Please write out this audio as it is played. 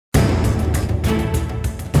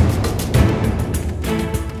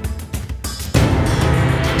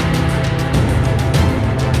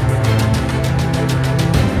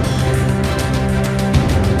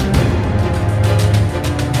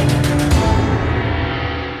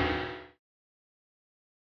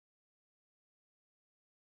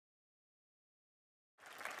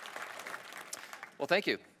Well, thank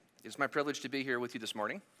you. It's my privilege to be here with you this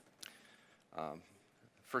morning.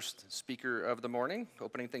 First speaker of the morning,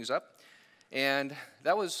 opening things up. And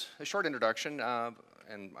that was a short introduction,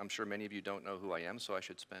 and I'm sure many of you don't know who I am, so I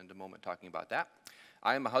should spend a moment talking about that.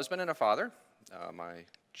 I am a husband and a father. My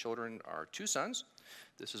children are two sons.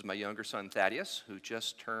 This is my younger son, Thaddeus, who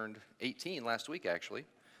just turned 18 last week, actually.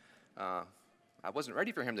 I wasn't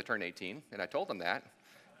ready for him to turn 18, and I told him that.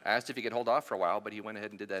 I asked if he could hold off for a while, but he went ahead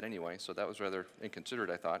and did that anyway, so that was rather inconsiderate,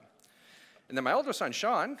 I thought. And then my older son,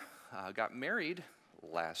 Sean, got married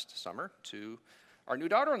last summer to our new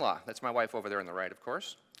daughter-in-law. That's my wife over there on the right, of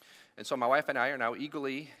course. And so my wife and I are now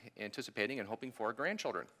eagerly anticipating and hoping for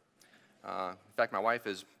grandchildren. In fact, my wife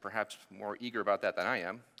is perhaps more eager about that than I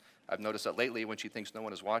am. I've noticed that lately when she thinks no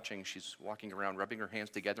one is watching, she's walking around rubbing her hands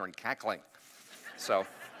together and cackling. So,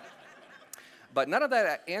 but none of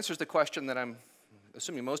that answers the question that I'm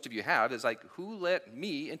assuming most of you have, is like, who let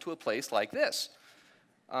me into a place like this?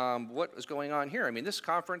 What is going on here? I mean, this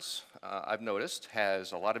conference, I've noticed,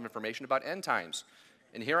 has a lot of information about end times.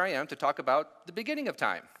 And here I am to talk about the beginning of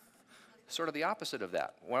time, sort of the opposite of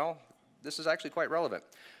that. Well, this is actually quite relevant.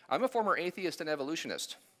 I'm a former atheist and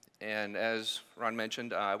evolutionist. And as Ron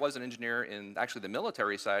mentioned, I was an engineer in actually the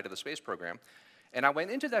military side of the space program. And I went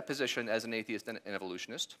into that position as an atheist and an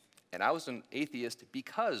evolutionist. And I was an atheist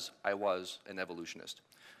because I was an evolutionist.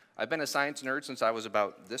 I've been a science nerd since I was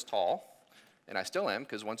about this tall. And I still am,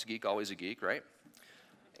 because once a geek, always a geek, right?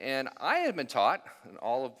 And I had been taught,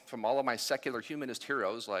 from all of my secular humanist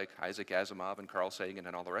heroes like Isaac Asimov and Carl Sagan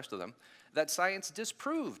and all the rest of them, that science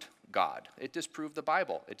disproved God. It disproved the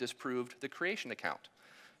Bible. It disproved the creation account.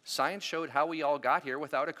 Science showed how we all got here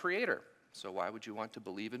without a creator. So why would you want to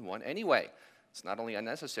believe in one anyway? It's not only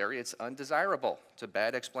unnecessary, it's undesirable. It's a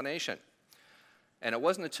bad explanation. And it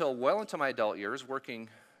wasn't until well into my adult years, working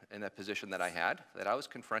in that position that I had, that I was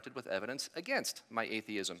confronted with evidence against my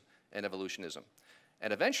atheism and evolutionism.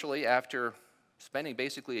 And eventually, after spending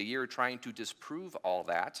basically a year trying to disprove all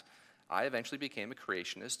that, I eventually became a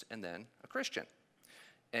creationist and then a Christian.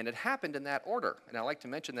 And it happened in that order. And I like to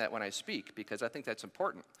mention that when I speak, because I think that's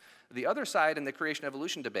important. The other side in the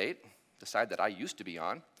creation-evolution debate, the side that I used to be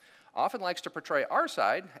on, often likes to portray our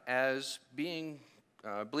side as being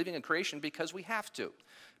believing in creation because we have to.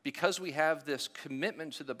 Because we have this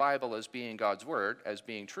commitment to the Bible as being God's word, as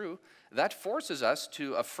being true, that forces us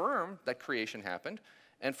to affirm that creation happened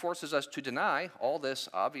and forces us to deny all this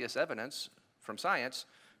obvious evidence from science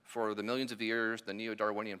for the millions of years, the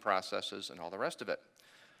neo-Darwinian processes, and all the rest of it.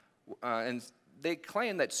 And they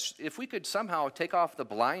claim that if we could somehow take off the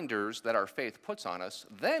blinders that our faith puts on us,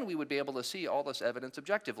 then we would be able to see all this evidence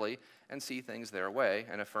objectively and see things their way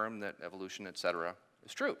and affirm that evolution, etc.,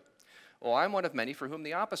 is true. Well, I'm one of many for whom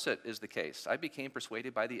the opposite is the case. I became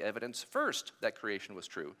persuaded by the evidence first that creation was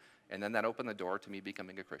true, and then that opened the door to me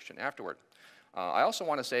becoming a Christian afterward. I also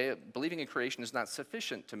want to say believing in creation is not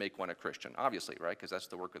sufficient to make one a Christian, obviously, right? Because that's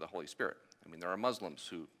the work of the Holy Spirit. I mean, there are Muslims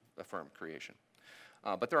who affirm creation.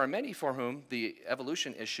 But there are many for whom the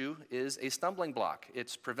evolution issue is a stumbling block.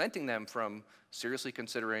 It's preventing them from seriously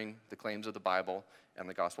considering the claims of the Bible and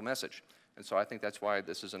the gospel message. And so I think that's why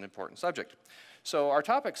this is an important subject. So our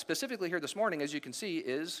topic specifically here this morning, as you can see,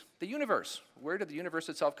 is the universe. Where did the universe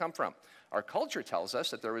itself come from? Our culture tells us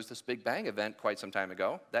that there was this Big Bang event quite some time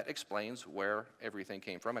ago that explains where everything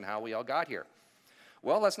came from and how we all got here.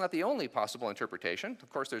 Well, that's not the only possible interpretation. Of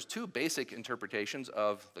course, there's two basic interpretations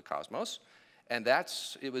of the cosmos. And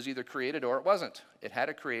that's, it was either created or it wasn't. It had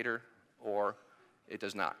a creator or it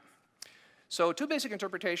does not. So two basic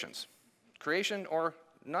interpretations, creation or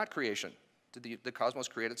not creation. Did the cosmos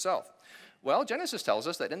create itself? Well, Genesis tells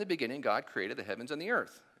us that in the beginning God created the heavens and the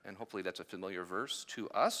earth. And hopefully that's a familiar verse to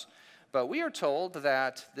us. But we are told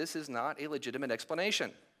that this is not a legitimate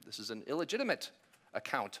explanation. This is an illegitimate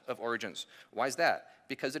account of origins. Why is that?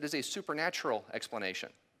 Because it is a supernatural explanation.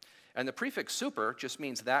 And the prefix super just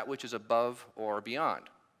means that which is above or beyond.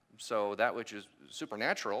 So that which is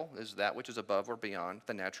supernatural is that which is above or beyond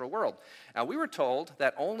the natural world. Now, we were told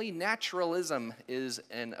that only naturalism is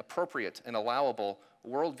an appropriate and allowable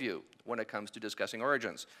worldview when it comes to discussing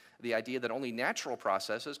origins. The idea that only natural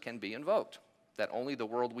processes can be invoked, that only the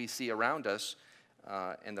world we see around us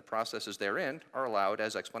and the processes therein are allowed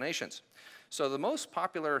as explanations. So the most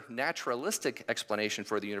popular naturalistic explanation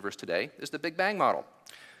for the universe today is the Big Bang model.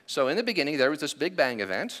 So in the beginning, there was this Big Bang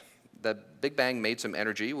event. The Big Bang made some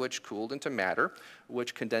energy, which cooled into matter,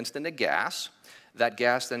 which condensed into gas. That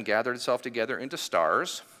gas then gathered itself together into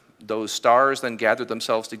stars. Those stars then gathered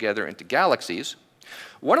themselves together into galaxies.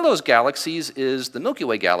 One of those galaxies is the Milky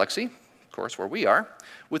Way galaxy, of course, where we are,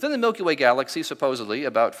 within the Milky Way galaxy, supposedly,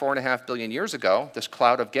 about 4.5 billion years ago, this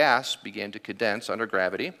cloud of gas began to condense under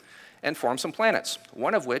gravity and form some planets,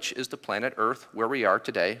 one of which is the planet Earth, where we are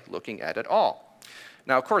today, looking at it all.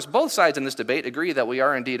 Now, of course, both sides in this debate agree that we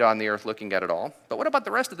are indeed on the Earth looking at it all, but what about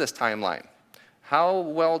the rest of this timeline? How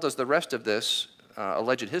well does the rest of this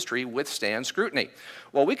alleged history withstand scrutiny?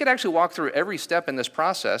 Well, we could actually walk through every step in this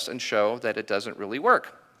process and show that it doesn't really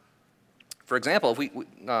work. For example, if we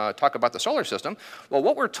talk about the solar system, well,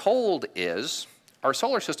 what we're told is our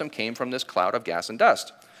solar system came from this cloud of gas and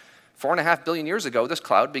dust. 4.5 billion years ago, this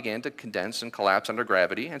cloud began to condense and collapse under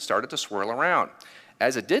gravity and started to swirl around.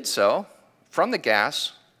 As it did so, from the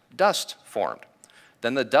gas, dust formed.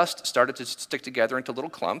 Then the dust started to stick together into little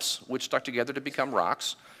clumps, which stuck together to become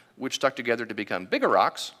rocks, which stuck together to become bigger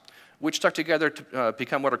rocks, which stuck together to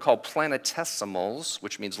become what are called planetesimals,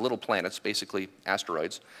 which means little planets, basically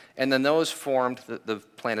asteroids. And then those formed the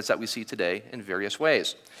planets that we see today in various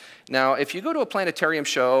ways. Now, if you go to a planetarium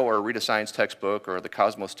show or read a science textbook or the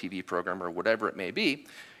Cosmos TV program or whatever it may be,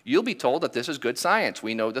 you'll be told that this is good science.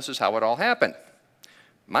 We know this is how it all happened.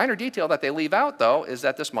 Minor detail that they leave out, though, is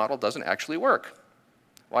that this model doesn't actually work.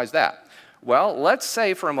 Why is that? Well, let's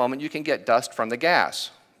say for a moment you can get dust from the gas.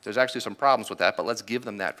 There's actually some problems with that, but let's give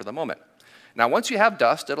them that for the moment. Now, once you have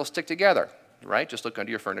dust, it'll stick together, right? Just look under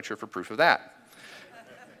your furniture for proof of that.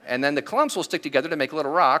 And then the clumps will stick together to make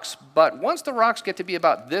little rocks, but once the rocks get to be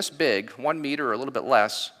about this big, 1 meter or a little bit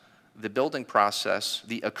less, the building process,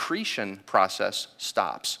 the accretion process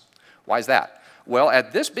stops. Why is that? Well,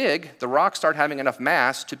 at this big, the rocks start having enough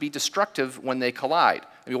mass to be destructive when they collide.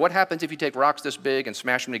 I mean, what happens if you take rocks this big and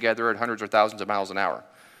smash them together at hundreds or thousands of miles an hour?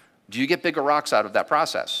 Do you get bigger rocks out of that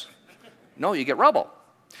process? No, you get rubble.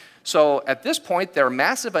 So at this point, they're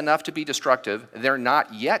massive enough to be destructive. They're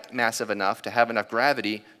not yet massive enough to have enough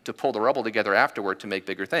gravity to pull the rubble together afterward to make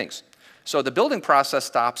bigger things. So the building process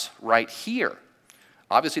stops right here.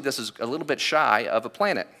 Obviously, this is a little bit shy of a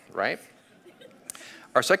planet, right?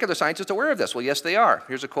 Are secular scientists aware of this? Well, yes, they are.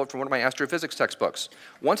 Here's a quote from one of my astrophysics textbooks.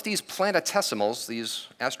 Once these planetesimals, these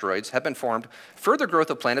asteroids, have been formed, further growth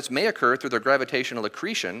of planets may occur through their gravitational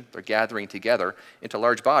accretion, their gathering together into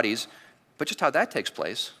large bodies, but just how that takes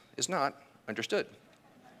place is not understood.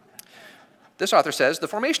 This author says, the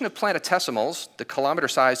formation of planetesimals, the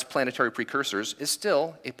kilometer-sized planetary precursors, is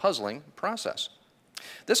still a puzzling process.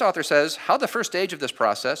 This author says, how the first stage of this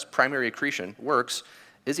process, primary accretion, works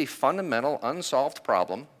is a fundamental unsolved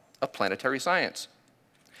problem of planetary science.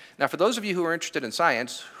 Now, for those of you who are interested in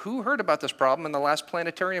science, who heard about this problem in the last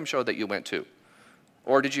planetarium show that you went to?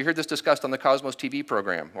 Or did you hear this discussed on the Cosmos TV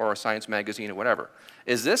program or a science magazine or whatever?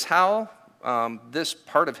 Is this how this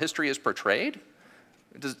part of history is portrayed?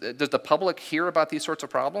 Does the public hear about these sorts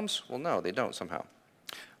of problems? Well, no, they don't somehow.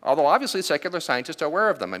 Although obviously secular scientists are aware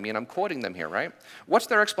of them. I mean, I'm quoting them here, right? What's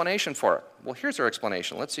their explanation for it? Well, here's their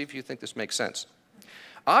explanation. Let's see if you think this makes sense.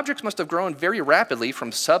 Objects must have grown very rapidly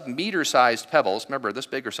from sub-meter-sized pebbles, remember this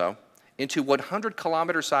big or so, into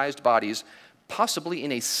 100-kilometer-sized bodies, possibly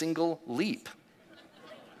in a single leap.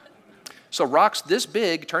 So rocks this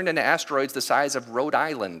big turned into asteroids the size of Rhode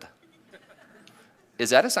Island.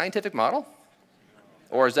 Is that a scientific model?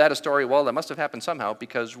 Or is that a story, well, that must have happened somehow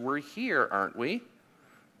because we're here, aren't we?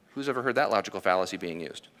 Who's ever heard that logical fallacy being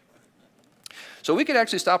used? So we could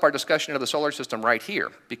actually stop our discussion of the solar system right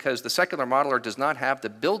here because the secular modeler does not have the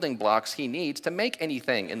building blocks he needs to make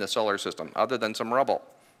anything in the solar system other than some rubble.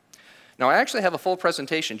 Now, I actually have a full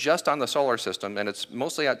presentation just on the solar system, and it's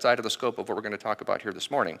mostly outside of the scope of what we're going to talk about here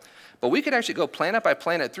this morning. But we could actually go planet by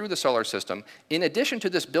planet through the solar system. In addition to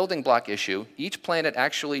this building block issue, each planet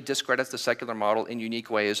actually discredits the secular model in unique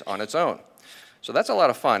ways on its own. So that's a lot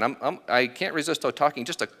of fun. I can't resist, though, talking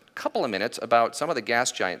just a couple of minutes about some of the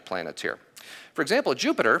gas giant planets here. For example,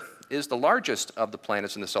 Jupiter is the largest of the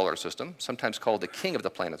planets in the solar system, sometimes called the king of the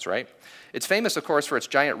planets, right? It's famous, of course, for its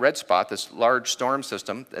giant red spot, this large storm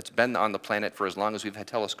system that's been on the planet for as long as we've had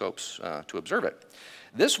telescopes to observe it.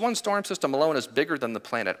 This one storm system alone is bigger than the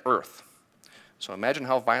planet Earth. So imagine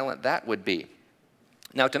how violent that would be.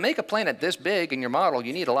 Now, to make a planet this big in your model,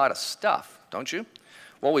 you need a lot of stuff, don't you?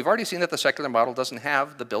 Well, we've already seen that the secular model doesn't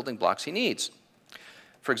have the building blocks he needs.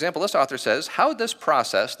 For example, this author says, how this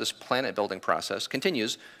process, this planet building process,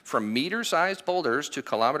 continues from meter-sized boulders to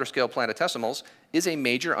kilometer-scale planetesimals is a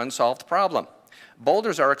major unsolved problem.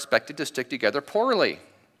 Boulders are expected to stick together poorly.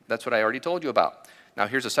 That's what I already told you about. Now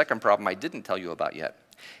here's a second problem I didn't tell you about yet.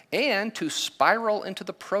 And to spiral into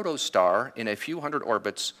the protostar in a few hundred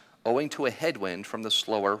orbits owing to a headwind from the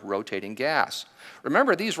slower rotating gas.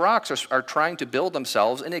 Remember, these rocks are trying to build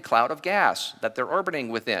themselves in a cloud of gas that they're orbiting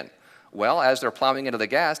within. Well, as they're plowing into the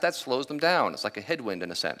gas, that slows them down. It's like a headwind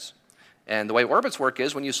in a sense. And the way orbits work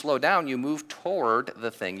is when you slow down, you move toward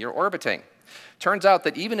the thing you're orbiting. Turns out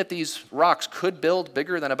that even if these rocks could build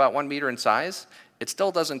bigger than about 1 meter in size, it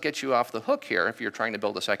still doesn't get you off the hook here if you're trying to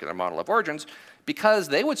build a secular model of origins, because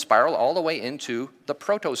they would spiral all the way into the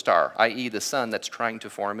protostar, i.e. the sun that's trying to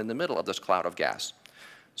form in the middle of this cloud of gas.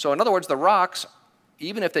 So in other words, the rocks,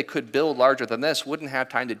 even if they could build larger than this, wouldn't have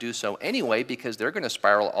time to do so anyway, because they're going to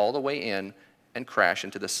spiral all the way in and crash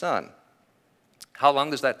into the sun. How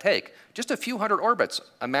long does that take? Just a few hundred orbits,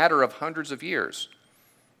 a matter of hundreds of years,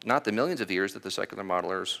 not the millions of years that the secular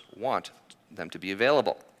modelers want them to be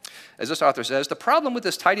available. As this author says, the problem with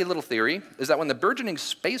this tidy little theory is that when the burgeoning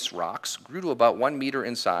space rocks grew to about 1 meter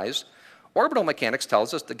in size, orbital mechanics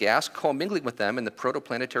tells us the gas commingling with them in the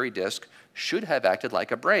protoplanetary disk should have acted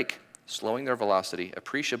like a brake, slowing their velocity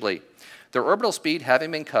appreciably. Their orbital speed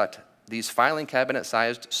having been cut, these filing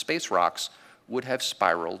cabinet-sized space rocks would have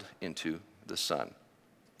spiraled into the sun.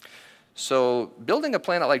 So building a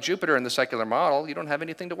planet like Jupiter in the secular model, you don't have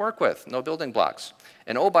anything to work with, no building blocks.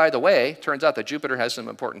 And oh, by the way, turns out that Jupiter has some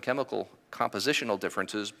important chemical compositional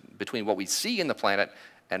differences between what we see in the planet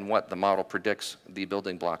and what the model predicts the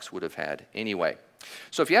building blocks would have had anyway.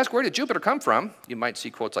 So if you ask where did Jupiter come from, you might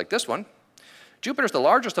see quotes like this one. Jupiter's the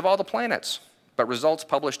largest of all the planets, but results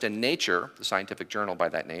published in Nature, the scientific journal by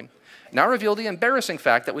that name, now reveal the embarrassing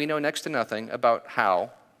fact that we know next to nothing about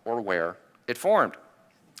how or where it formed.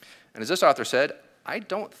 And as this author said, I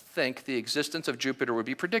don't think the existence of Jupiter would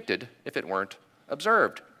be predicted if it weren't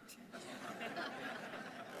observed.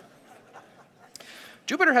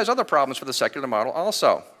 Jupiter has other problems for the secular model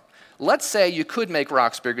also. Let's say you could make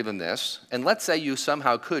rocks bigger than this, and let's say you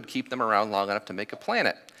somehow could keep them around long enough to make a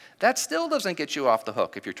planet. That still doesn't get you off the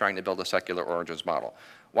hook if you're trying to build a secular origins model.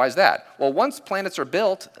 Why is that? Well, once planets are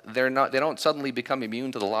built, they don't suddenly become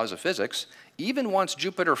immune to the laws of physics. Even once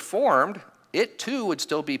Jupiter formed, it too would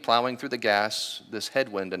still be plowing through the gas, this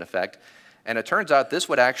headwind in effect, and it turns out this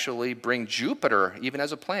would actually bring Jupiter, even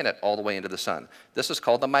as a planet, all the way into the sun. This is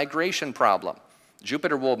called the migration problem.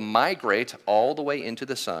 Jupiter will migrate all the way into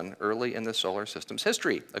the sun early in the solar system's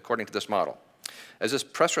history, according to this model. As this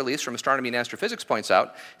press release from Astronomy and Astrophysics points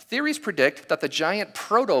out, theories predict that the giant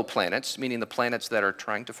protoplanets, meaning the planets that are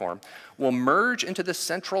trying to form, will merge into the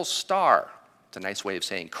central star. It's a nice way of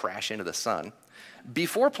saying crash into the sun,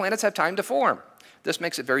 before planets have time to form. This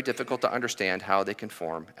makes it very difficult to understand how they can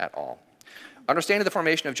form at all. Understanding the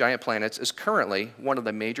formation of giant planets is currently one of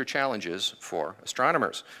the major challenges for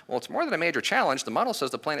astronomers. Well, it's more than a major challenge. The model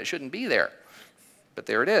says the planet shouldn't be there, but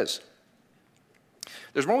there it is.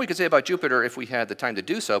 There's more we could say about Jupiter if we had the time to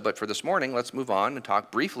do so, but for this morning, let's move on and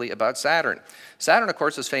talk briefly about Saturn. Saturn, of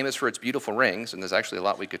course, is famous for its beautiful rings, and there's actually a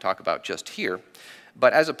lot we could talk about just here.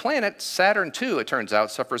 But as a planet, Saturn too, it turns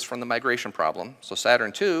out, suffers from the migration problem. So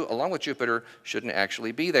Saturn too, along with Jupiter, shouldn't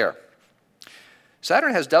actually be there.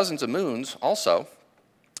 Saturn has dozens of moons also,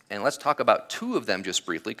 and let's talk about two of them just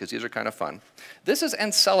briefly, because these are kind of fun. This is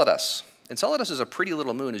Enceladus. Enceladus is a pretty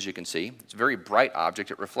little moon, as you can see. It's a very bright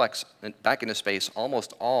object. It reflects back into space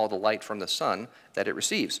almost all the light from the sun that it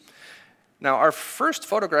receives. Now, our first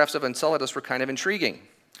photographs of Enceladus were kind of intriguing.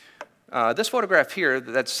 This photograph here,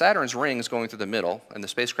 that's Saturn's rings going through the middle, and the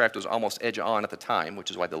spacecraft was almost edge-on at the time, which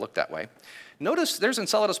is why they look that way. Notice there's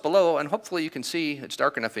Enceladus below, and hopefully you can see, it's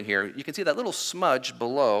dark enough in here, you can see that little smudge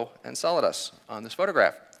below Enceladus on this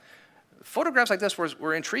photograph. Photographs like this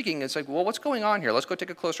were intriguing. It's like, well, what's going on here? Let's go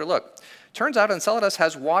take a closer look. Turns out Enceladus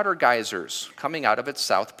has water geysers coming out of its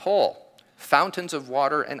south pole, fountains of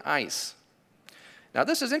water and ice. Now,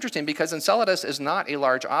 this is interesting because Enceladus is not a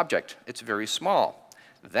large object. It's very small.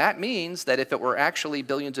 That means that if it were actually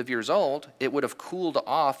billions of years old, it would have cooled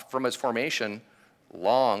off from its formation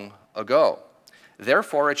long ago.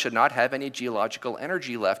 Therefore, it should not have any geological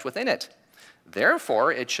energy left within it.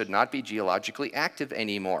 Therefore, it should not be geologically active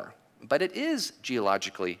anymore. But it is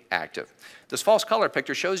geologically active. This false color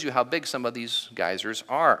picture shows you how big some of these geysers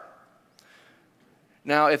are.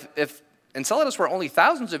 Now, if Enceladus were only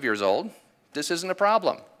thousands of years old, this isn't a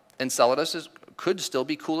problem. Enceladus could still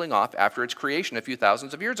be cooling off after its creation a few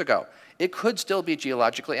thousands of years ago. It could still be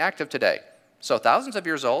geologically active today. So thousands of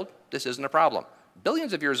years old, this isn't a problem.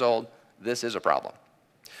 Billions of years old, this is a problem.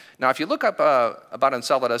 Now, if you look up about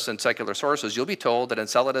Enceladus in secular sources, you'll be told that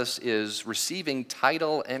Enceladus is receiving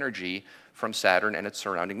tidal energy from Saturn and its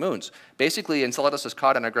surrounding moons. Basically, Enceladus is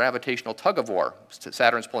caught in a gravitational tug-of-war.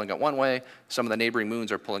 Saturn's pulling it one way, some of the neighboring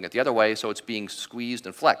moons are pulling it the other way, so it's being squeezed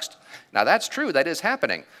and flexed. Now, that's true, that is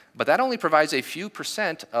happening, but that only provides a few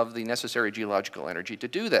 % of the necessary geological energy to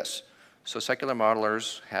do this. So secular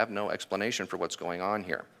modelers have no explanation for what's going on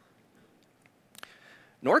here.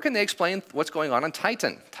 Nor can they explain what's going on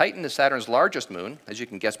Titan. Titan is Saturn's largest moon, as you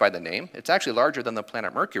can guess by the name. It's actually larger than the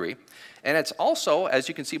planet Mercury. And it's also, as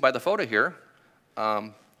you can see by the photo here,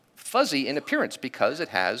 fuzzy in appearance because it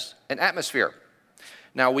has an atmosphere.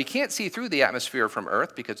 Now, we can't see through the atmosphere from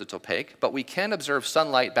Earth because it's opaque, but we can observe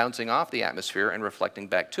sunlight bouncing off the atmosphere and reflecting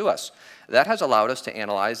back to us. That has allowed us to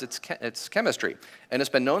analyze its chemistry. And it's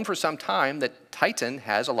been known for some time that Titan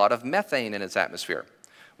has a lot of methane in its atmosphere.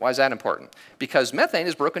 Why is that important? Because methane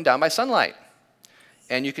is broken down by sunlight.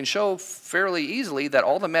 And you can show fairly easily that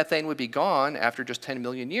all the methane would be gone after just 10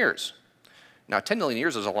 million years. Now, 10 million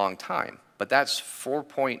years is a long time, but that's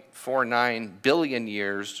 4.49 billion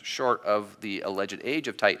years short of the alleged age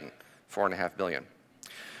of Titan, 4.5 billion.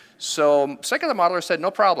 So secular modelers said, no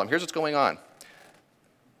problem, here's what's going on.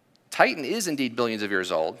 Titan is indeed billions of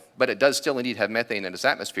years old, but it does still indeed have methane in its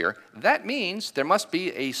atmosphere. That means there must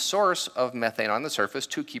be a source of methane on the surface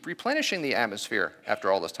to keep replenishing the atmosphere after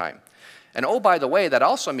all this time. And oh, by the way, that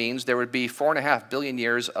also means there would be 4.5 billion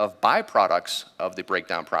years of byproducts of the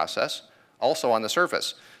breakdown process also on the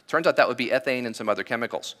surface. Turns out that would be ethane and some other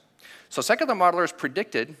chemicals. So secular modelers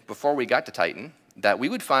predicted, before we got to Titan, that we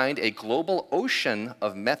would find a global ocean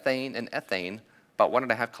of methane and ethane about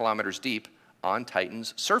 1.5 kilometers deep on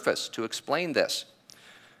Titan's surface to explain this.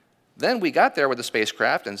 Then we got there with a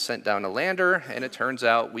spacecraft and sent down a lander, and it turns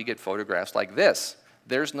out we get photographs like this.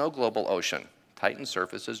 There's no global ocean. Titan's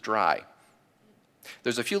surface is dry.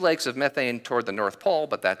 There's a few lakes of methane toward the North Pole,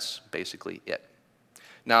 but that's basically it.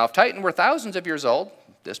 Now, if Titan were thousands of years old,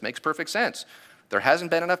 this makes perfect sense. There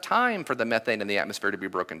hasn't been enough time for the methane in the atmosphere to be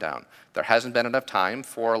broken down. There hasn't been enough time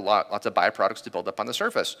for lots of byproducts to build up on the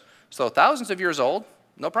surface. So thousands of years old,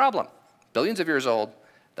 no problem. Billions of years old,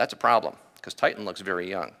 that's a problem, because Titan looks very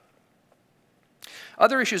young.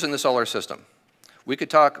 Other issues in the solar system. We could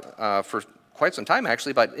talk for quite some time,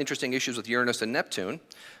 actually, about interesting issues with Uranus and Neptune.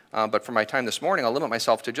 But for my time this morning, I'll limit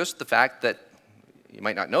myself to just the fact that, you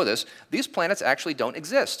might not know this, these planets actually don't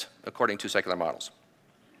exist, according to secular models.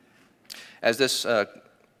 As this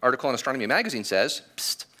article in Astronomy Magazine says,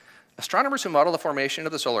 psst, astronomers who model the formation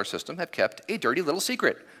of the solar system have kept a dirty little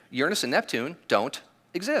secret. Uranus and Neptune don't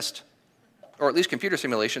exist. Or at least computer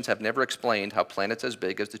simulations have never explained how planets as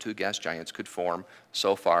big as the two gas giants could form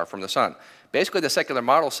so far from the sun. Basically, the secular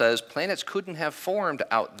model says planets couldn't have formed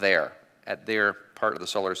out there at their part of the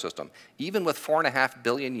solar system. Even with 4.5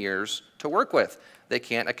 billion years to work with, they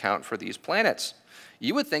can't account for these planets.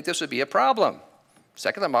 You would think this would be a problem.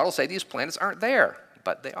 Secular models say these planets aren't there,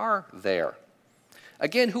 but they are there.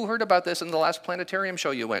 Again, who heard about this in the last planetarium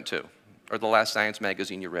show you went to, or the last science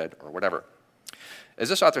magazine you read, or whatever? As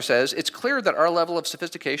this author says, it's clear that our level of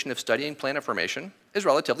sophistication of studying planet formation is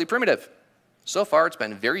relatively primitive. So far, it's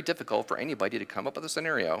been very difficult for anybody to come up with a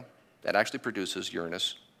scenario that actually produces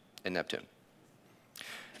Uranus and Neptune.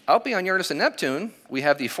 Out beyond Uranus and Neptune, we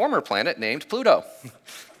have the former planet named Pluto.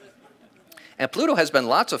 And Pluto has been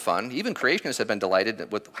lots of fun. Even creationists have been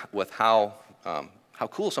delighted with how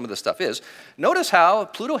cool some of this stuff is. Notice how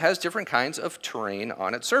Pluto has different kinds of terrain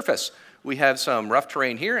on its surface. We have some rough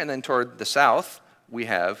terrain here, and then toward the south, we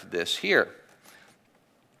have this here.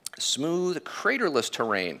 Smooth, craterless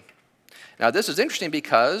terrain. Now, this is interesting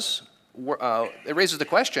because it raises the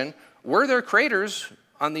question, were there craters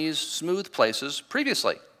on these smooth places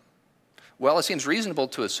previously? Well, it seems reasonable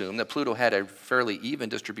to assume that Pluto had a fairly even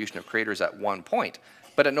distribution of craters at one point,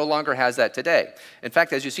 but it no longer has that today. In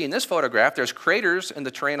fact, as you see in this photograph, there's craters in the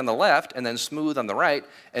terrain on the left and then smooth on the right,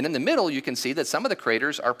 and in the middle you can see that some of the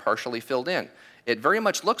craters are partially filled in. It very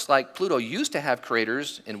much looks like Pluto used to have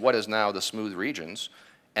craters in what is now the smooth regions,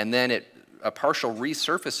 and then a partial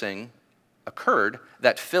resurfacing occurred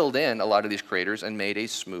that filled in a lot of these craters and made a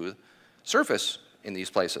smooth surface in these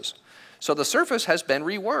places. So the surface has been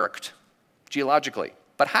reworked geologically.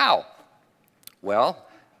 But how? Well,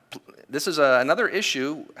 this is another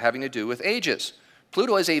issue having to do with ages.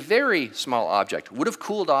 Pluto is a very small object, would have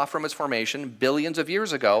cooled off from its formation billions of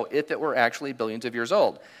years ago if it were actually billions of years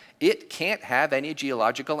old. It can't have any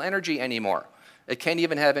geological energy anymore. It can't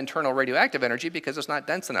even have internal radioactive energy because it's not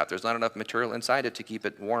dense enough. There's not enough material inside it to keep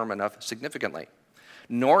it warm enough significantly.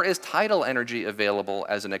 Nor is tidal energy available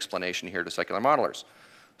as an explanation here to secular modelers.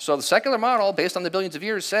 So the secular model, based on the billions of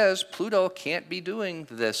years, says Pluto can't be doing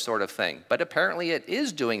this sort of thing. But apparently it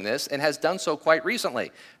is doing this and has done so quite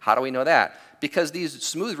recently. How do we know that? Because these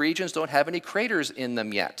smooth regions don't have any craters in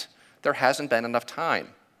them yet. There hasn't been enough time.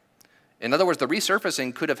 In other words, the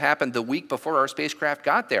resurfacing could have happened the week before our spacecraft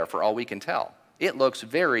got there, for all we can tell. It looks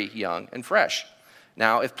very young and fresh.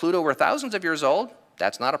 Now, if Pluto were thousands of years old,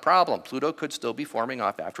 that's not a problem. Pluto could still be forming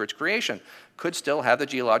off after its creation, could still have the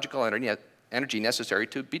geological energy necessary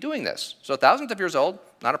to be doing this. So thousands of years old,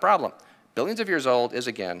 not a problem. Billions of years old is,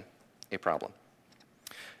 again, a problem.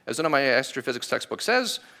 As one of my astrophysics textbooks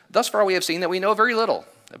says, thus far we have seen that we know very little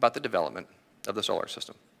about the development of the solar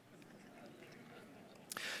system.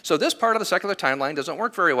 So this part of the secular timeline doesn't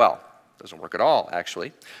work very well. Doesn't work at all,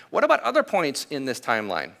 actually. What about other points in this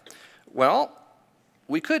timeline? Well,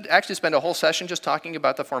 we could actually spend a whole session just talking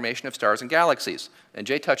about the formation of stars and galaxies. And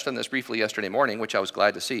Jay touched on this briefly yesterday morning, which I was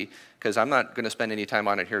glad to see, because I'm not going to spend any time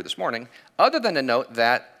on it here this morning, other than to note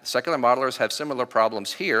that secular modelers have similar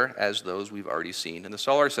problems here as those we've already seen in the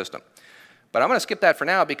solar system. But I'm going to skip that for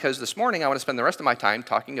now, because this morning I want to spend the rest of my time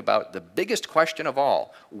talking about the biggest question of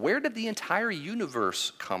all. Where did the entire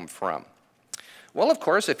universe come from? Well, of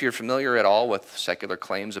course, if you're familiar at all with secular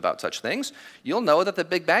claims about such things, you'll know that the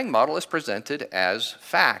Big Bang model is presented as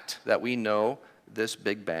fact, that we know this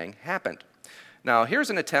Big Bang happened. Now, here's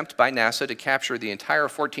an attempt by NASA to capture the entire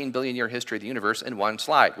 14 billion year history of the universe in one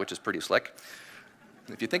slide, which is pretty slick,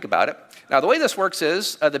 if you think about it. Now, the way this works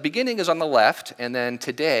is the beginning is on the left, and then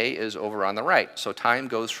today is over on the right. So time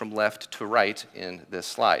goes from left to right in this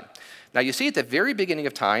slide. Now, you see at the very beginning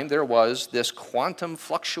of time, there was this quantum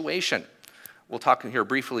fluctuation. We'll talk here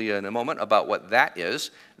briefly in a moment about what that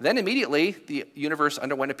is. Then immediately, the universe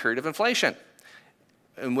underwent a period of inflation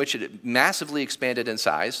in which it massively expanded in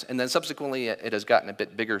size, and then subsequently it has gotten a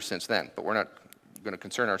bit bigger since then, but we're not going to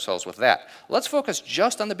concern ourselves with that. Let's focus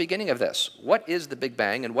just on the beginning of this. What is the Big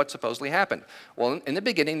Bang and what supposedly happened? Well, in the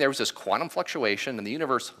beginning, there was this quantum fluctuation, and the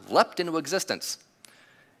universe leapt into existence.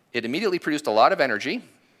 It immediately produced a lot of energy.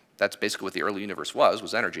 That's basically what the early universe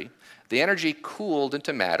was energy. The energy cooled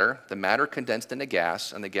into matter, the matter condensed into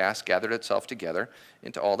gas, and the gas gathered itself together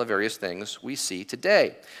into all the various things we see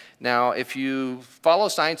today. Now, if you follow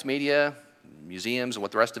science media, museums, and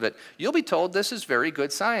what the rest of it, you'll be told this is very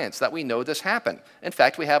good science, that we know this happened. In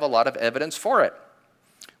fact, we have a lot of evidence for it.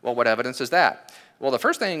 Well, what evidence is that? Well, the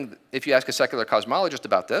first thing, if you ask a secular cosmologist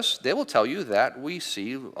about this, they will tell you that we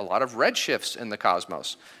see a lot of redshifts in the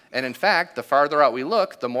cosmos. And in fact, the farther out we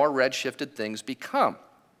look, the more redshifted things become.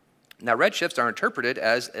 Now, redshifts are interpreted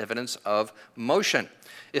as evidence of motion.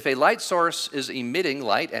 If a light source is emitting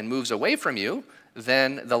light and moves away from you,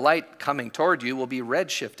 then the light coming toward you will be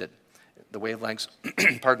redshifted. The wavelengths,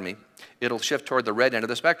 pardon me, it'll shift toward the red end of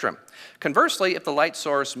the spectrum. Conversely, if the light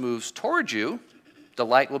source moves toward you, the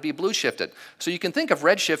light will be blue shifted. So you can think of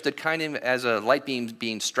red shifted kind of as a light beam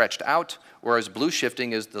being stretched out, whereas blue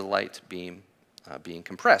shifting is the light beam being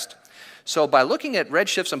compressed. So by looking at red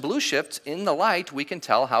shifts and blue shifts in the light, we can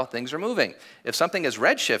tell how things are moving. If something is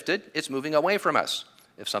red shifted, it's moving away from us.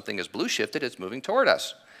 If something is blue shifted, it's moving toward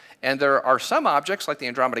us. And there are some objects, like the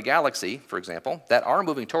Andromeda Galaxy, for example, that are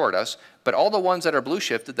moving toward us, but all the ones that are blue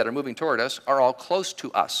shifted that are moving toward us are all close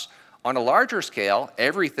to us. On a larger scale,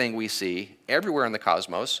 everything we see, everywhere in the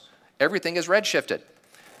cosmos, everything is red shifted.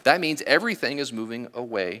 That means everything is moving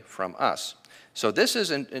away from us. So this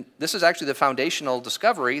is actually the foundational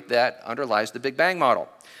discovery that underlies the Big Bang model.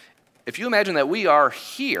 If you imagine that we are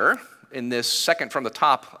here in this second from the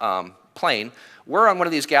top plane, we're on one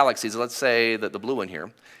of these galaxies, let's say the blue one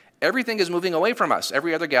here. Everything is moving away from us.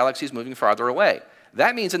 Every other galaxy is moving farther away.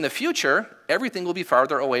 That means in the future, everything will be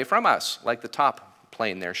farther away from us, like the top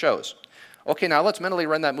plane there shows. Okay, now let's mentally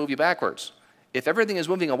run that movie backwards. If everything is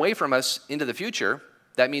moving away from us into the future,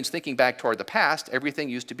 that means thinking back toward the past, everything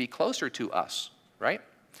used to be closer to us, right?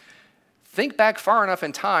 Think back far enough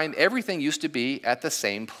in time, everything used to be at the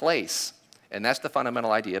same place. And that's the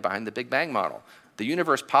fundamental idea behind the Big Bang model. The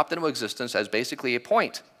universe popped into existence as basically a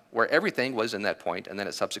point where everything was in that point, and then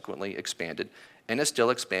it subsequently expanded and is still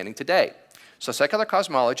expanding today. So secular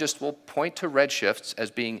cosmologists will point to redshifts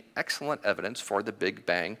as being excellent evidence for the Big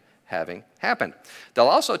Bang having happened. They'll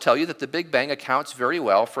also tell you that the Big Bang accounts very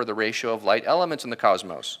well for the ratio of light elements in the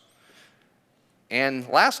cosmos. And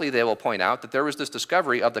lastly, they will point out that there was this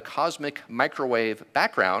discovery of the cosmic microwave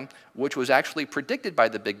background, which was actually predicted by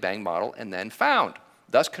the Big Bang model and then found,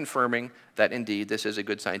 thus confirming that indeed this is a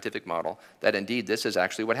good scientific model, that indeed this is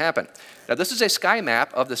actually what happened. Now, this is a sky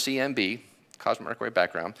map of the CMB, cosmic microwave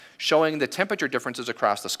background, showing the temperature differences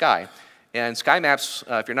across the sky. And sky maps,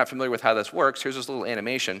 if you're not familiar with how this works, here's this little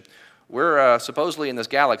animation. We're supposedly in this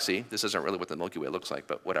galaxy. This isn't really what the Milky Way looks like,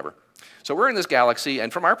 but whatever. So we're in this galaxy,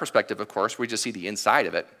 and from our perspective, of course, we just see the inside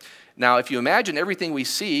of it. Now, if you imagine everything we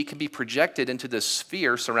see can be projected into this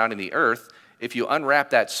sphere surrounding the Earth, if you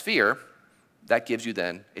unwrap that sphere, that gives you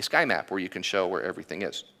then a sky map where you can show where everything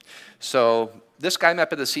is. So this sky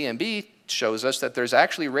map of the CMB shows us that there's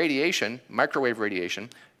actually radiation, microwave radiation,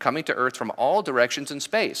 coming to Earth from all directions in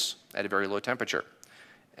space at a very low temperature.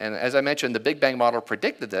 And as I mentioned, the Big Bang model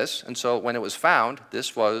predicted this, and so when it was found,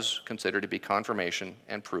 this was considered to be confirmation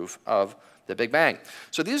and proof of the Big Bang.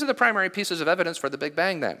 So these are the primary pieces of evidence for the Big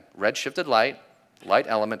Bang then: redshifted light, light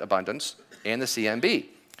element abundance, and the CMB.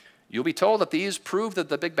 You'll be told that these prove that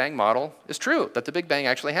the Big Bang model is true, that the Big Bang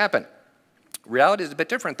actually happened. Reality is a bit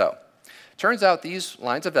different, though. Turns out these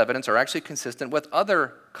lines of evidence are actually consistent with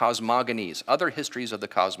other cosmogonies, other histories of the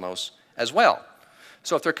cosmos as well.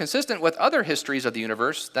 So if they're consistent with other histories of the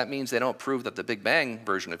universe, that means they don't prove that the Big Bang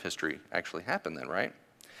version of history actually happened then, right?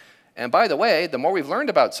 And by the way, the more we've learned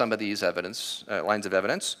about some of these lines of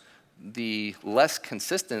evidence, the less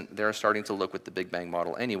consistent they're starting to look with the Big Bang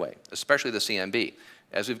model anyway, especially the CMB.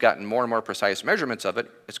 As we've gotten more and more precise measurements of it,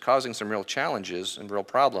 it's causing some real challenges and real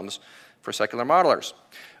problems for secular modelers.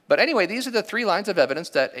 But anyway, these are the three lines of evidence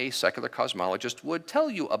that a secular cosmologist would tell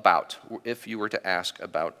you about if you were to ask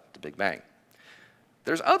about the Big Bang.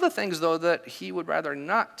 There's other things, though, that he would rather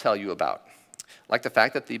not tell you about, like the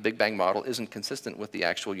fact that the Big Bang model isn't consistent with the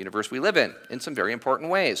actual universe we live in some very important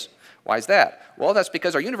ways. Why is that? Well, that's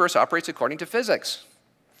because our universe operates according to physics.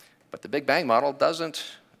 But the Big Bang model doesn't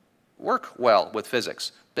work well with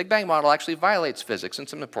physics. Big Bang model actually violates physics in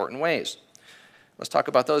some important ways. Let's talk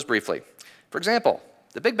about those briefly. For example,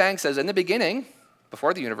 the Big Bang says in the beginning,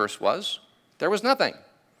 before the universe was, there was nothing,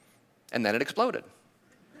 and then it exploded.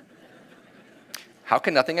 How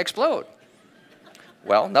can nothing explode?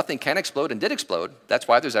 Well, nothing can explode and did explode. That's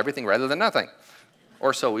why there's everything rather than nothing.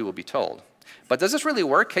 Or so we will be told. But does this really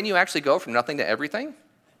work? Can you actually go from nothing to everything?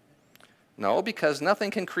 No, because nothing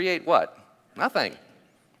can create what? Nothing.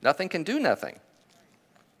 Nothing can do nothing.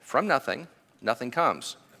 From nothing, nothing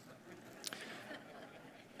comes.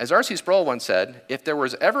 As R.C. Sproul once said, if there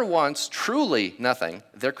was ever once truly nothing,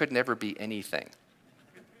 there could never be anything.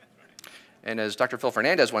 And as Dr. Phil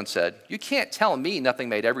Fernandez once said, you can't tell me nothing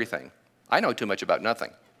made everything. I know too much about nothing.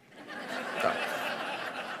 So.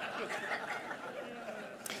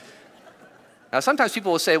 Now, sometimes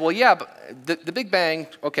people will say, well, yeah, but the Big Bang,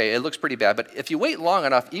 okay, it looks pretty bad, but if you wait long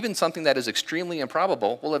enough, even something that is extremely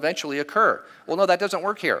improbable will eventually occur. Well, no, that doesn't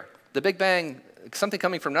work here. The Big Bang, something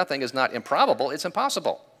coming from nothing is not improbable, it's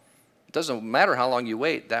impossible. It doesn't matter how long you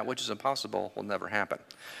wait, that which is impossible will never happen.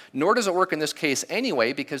 Nor does it work in this case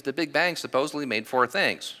anyway, because the Big Bang supposedly made four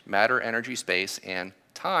things: matter, energy, space, and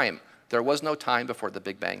time. There was no time before the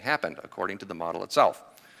Big Bang happened, according to the model itself.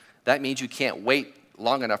 That means you can't wait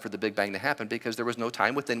long enough for the Big Bang to happen because there was no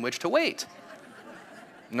time within which to wait.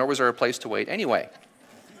 Nor was there a place to wait anyway.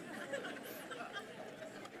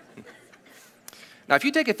 Now, if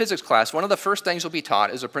you take a physics class, one of the first things you'll be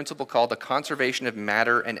taught is a principle called the conservation of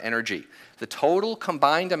matter and energy. The total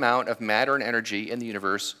combined amount of matter and energy in the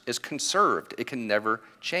universe is conserved. It can never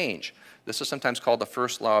change. This is sometimes called the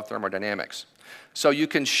first law of thermodynamics. So you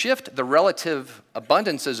can shift the relative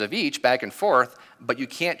abundances of each back and forth, but you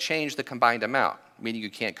can't change the combined amount, meaning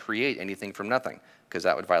you can't create anything from nothing, because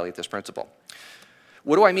that would violate this principle.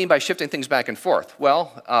 What do I mean by shifting things back and forth?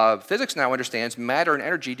 Well, physics now understands matter and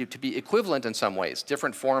energy to be equivalent in some ways,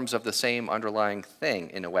 different forms of the same underlying thing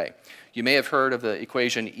in a way. You may have heard of the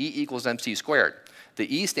equation E equals mc squared.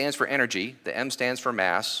 The E stands for energy, the M stands for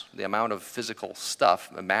mass, the amount of physical stuff,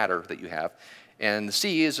 the matter that you have, and the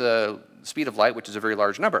C is a speed of light, which is a very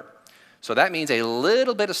large number. So that means a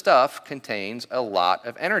little bit of stuff contains a lot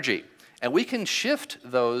of energy. And we can shift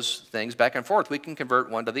those things back and forth. We can convert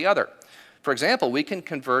one to the other. For example, we can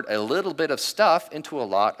convert a little bit of stuff into a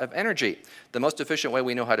lot of energy. The most efficient way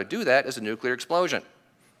we know how to do that is a nuclear explosion.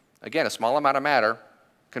 Again, a small amount of matter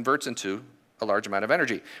converts into a large amount of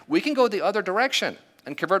energy. We can go the other direction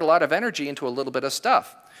and convert a lot of energy into a little bit of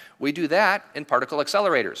stuff. We do that in particle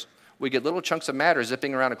accelerators. We get little chunks of matter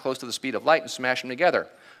zipping around at close to the speed of light and smash them together.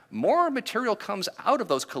 More material comes out of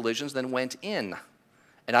those collisions than went in.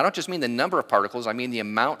 And I don't just mean the number of particles, I mean the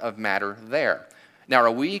amount of matter there. Now,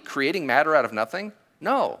 are we creating matter out of nothing?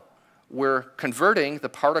 No. We're converting the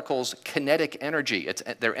particles' kinetic energy. It's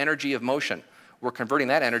their energy of motion. We're converting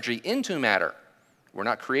that energy into matter. We're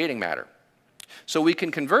not creating matter. So we can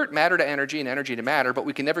convert matter to energy and energy to matter, but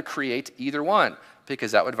we can never create either one,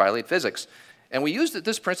 because that would violate physics. And we use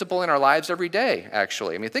this principle in our lives every day,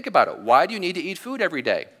 actually. I mean, think about it. Why do you need to eat food every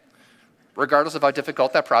day? Regardless of how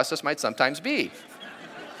difficult that process might sometimes be.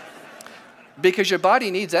 Because your body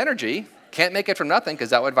needs energy. Can't make it from nothing,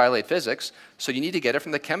 because that would violate physics. So you need to get it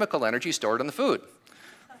from the chemical energy stored in the food.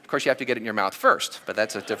 Of course, you have to get it in your mouth first, but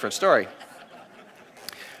that's a different story.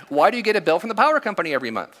 Why do you get a bill from the power company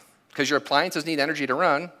every month? Because your appliances need energy to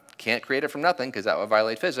run. Can't create it from nothing, because that would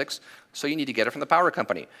violate physics. So you need to get it from the power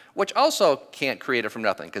company, which also can't create it from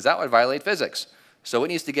nothing, because that would violate physics. So it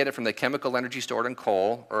needs to get it from the chemical energy stored in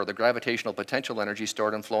coal, or the gravitational potential energy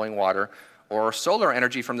stored in flowing water, or solar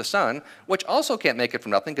energy from the sun, which also can't make it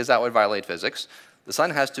from nothing because that would violate physics. The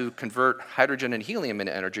sun has to convert hydrogen and helium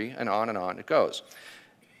into energy, and on it goes.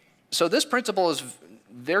 So this principle is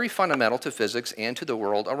very fundamental to physics and to the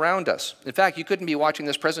world around us. In fact, you couldn't be watching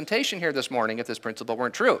this presentation here this morning if this principle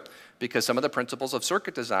weren't true, because some of the principles of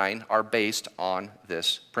circuit design are based on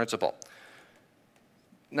this principle.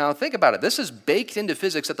 Now think about it. This is baked into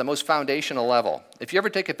physics at the most foundational level. If you ever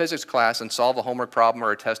take a physics class and solve a homework problem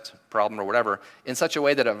or a test problem or whatever in such a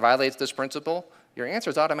way that it violates this principle, your answer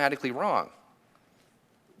is automatically wrong.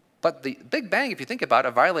 But the Big Bang, if you think about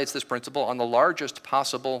it, violates this principle on the largest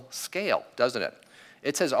possible scale, doesn't it?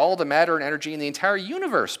 It says all the matter and energy in the entire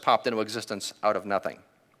universe popped into existence out of nothing.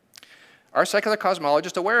 Are secular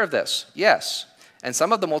cosmologists aware of this? Yes. And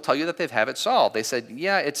some of them will tell you that they've had it solved. They said,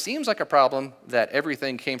 yeah, it seems like a problem that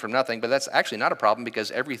everything came from nothing, but that's actually not a problem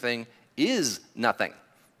because everything is nothing.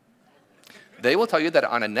 They will tell you that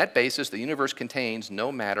on a net basis, the universe contains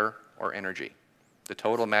no matter or energy. The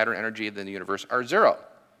total matter and energy of the universe are zero.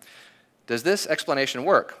 Does this explanation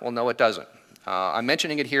work? Well, no, it doesn't. I'm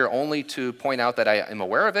mentioning it here only to point out that I am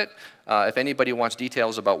aware of it. If anybody wants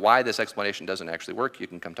details about why this explanation doesn't actually work, you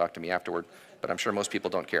can come talk to me afterward, but I'm sure most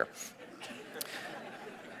people don't care.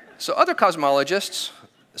 So other cosmologists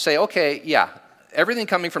say, okay, yeah, everything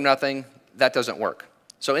coming from nothing, that doesn't work.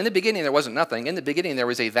 So in the beginning, there wasn't nothing. In the beginning, there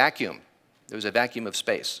was a vacuum. There was a vacuum of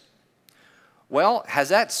space. Well, has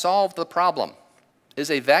that solved the problem?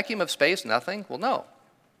 Is a vacuum of space nothing? Well, no.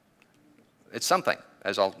 It's something,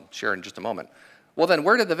 as I'll share in just a moment. Well, then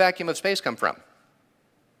where did the vacuum of space come from?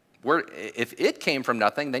 If it came from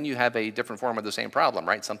nothing, then you have a different form of the same problem,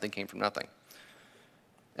 right? Something came from nothing.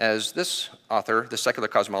 As this author, this secular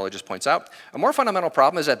cosmologist, points out, a more fundamental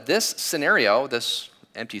problem is that this scenario, this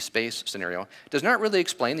empty space scenario, does not really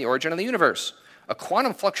explain the origin of the universe. A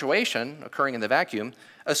quantum fluctuation occurring in the vacuum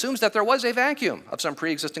assumes that there was a vacuum of some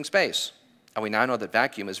pre-existing space. And we now know that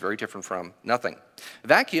vacuum is very different from nothing.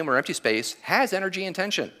 Vacuum, or empty space, has energy and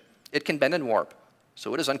tension. It can bend and warp.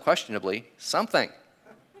 So it is unquestionably something.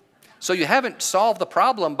 So you haven't solved the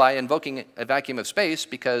problem by invoking a vacuum of space,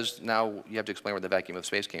 because now you have to explain where the vacuum of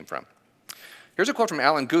space came from. Here's a quote from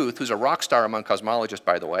Alan Guth, who's a rock star among cosmologists,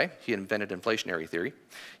 by the way. He invented inflationary theory.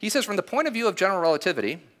 He says, from the point of view of general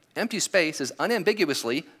relativity, empty space is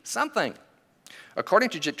unambiguously something. According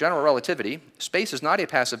to general relativity, space is not a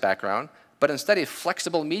passive background, but instead a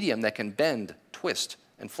flexible medium that can bend, twist,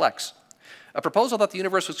 and flex. A proposal that the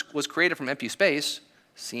universe was created from empty space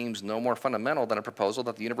seems no more fundamental than a proposal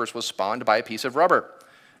that the universe was spawned by a piece of rubber.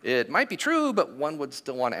 It might be true, but one would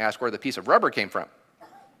still want to ask where the piece of rubber came from.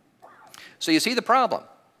 So you see the problem.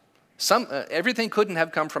 Everything couldn't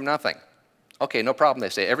have come from nothing. Okay, no problem, they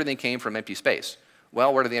say. Everything came from empty space.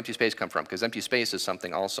 Well, where did the empty space come from? Because empty space is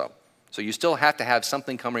something also. So you still have to have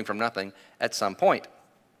something coming from nothing at some point.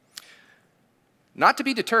 Not to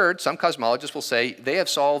be deterred, some cosmologists will say they have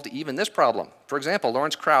solved even this problem. For example,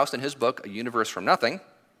 Lawrence Krauss, in his book, A Universe from Nothing,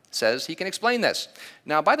 says he can explain this.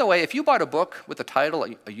 Now, by the way, if you bought a book with the title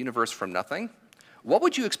A Universe from Nothing, what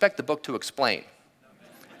would you expect the book to explain?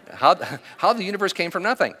 How the universe came from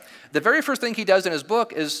nothing. The very first thing he does in his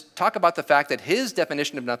book is talk about the fact that his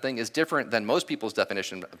definition of nothing is different than most people's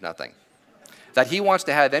definition of nothing. That he wants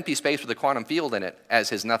to have empty space with a quantum field in it as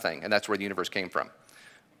his nothing, and that's where the universe came from.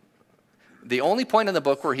 The only point in the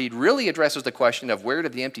book where he really addresses the question of where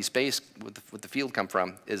did the empty space with the field come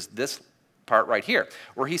from is this part right here,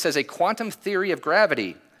 where he says a quantum theory of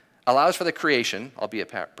gravity allows for the creation,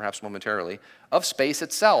 albeit perhaps momentarily, of space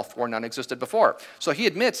itself, where none existed before. So he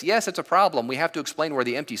admits, yes, it's a problem. We have to explain where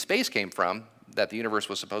the empty space came from that the universe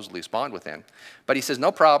was supposedly spawned within. But he says,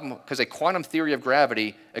 no problem, because a quantum theory of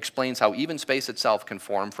gravity explains how even space itself can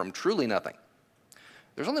form from truly nothing.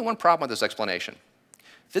 There's only one problem with this explanation.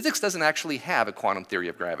 Physics doesn't actually have a quantum theory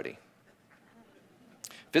of gravity.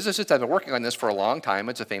 Physicists have been working on this for a long time.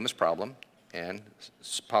 It's a famous problem, and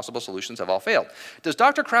possible solutions have all failed. Does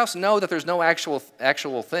Dr. Krauss know that there's no actual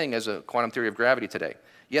thing as a quantum theory of gravity today?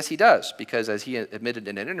 Yes, he does, because as he admitted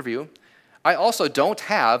in an interview, I also don't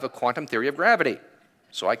have a quantum theory of gravity,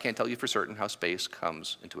 so I can't tell you for certain how space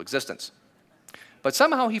comes into existence. But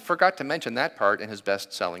somehow he forgot to mention that part in his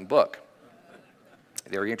best-selling book.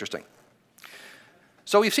 Very interesting.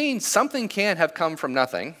 So we've seen something can't have come from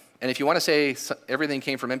nothing, and if you want to say everything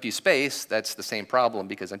came from empty space, that's the same problem,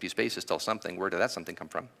 because empty space is still something. Where did that something come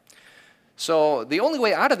from? So the only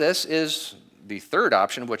way out of this is the third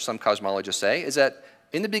option, which some cosmologists say, is that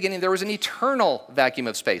in the beginning there was an eternal vacuum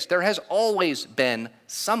of space. There has always been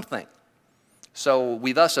something. So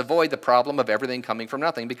we thus avoid the problem of everything coming from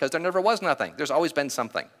nothing, because there never was nothing. There's always been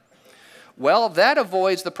something. Well, that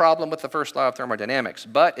avoids the problem with the first law of thermodynamics,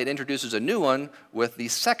 but it introduces a new one with the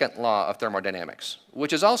second law of thermodynamics,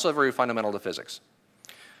 which is also very fundamental to physics.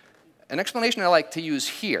 An explanation I like to use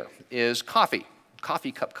here is coffee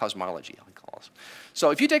cup cosmology, I call it.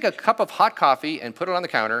 So if you take a cup of hot coffee and put it on the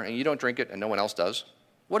counter and you don't drink it and no one else does,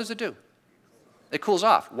 what does it do? It cools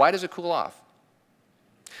off. Why does it cool off?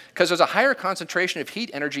 Because there's a higher concentration of heat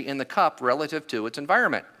energy in the cup relative to its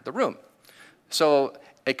environment, the room. So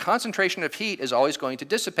a concentration of heat is always going to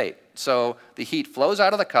dissipate. So the heat flows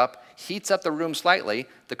out of the cup, heats up the room slightly,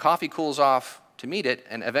 the coffee cools off to meet it,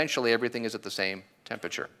 and eventually everything is at the same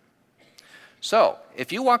temperature. So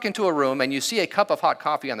if you walk into a room and you see a cup of hot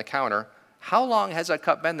coffee on the counter, how long has that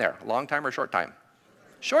cup been there? A long time or short time?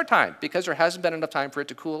 Short time, because there hasn't been enough time for it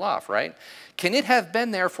to cool off, right? Can it have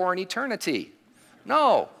been there for an eternity?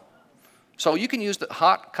 No. So you can use the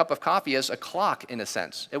hot cup of coffee as a clock, in a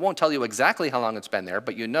sense. It won't tell you exactly how long it's been there,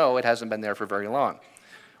 but you know it hasn't been there for very long.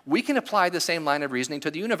 We can apply the same line of reasoning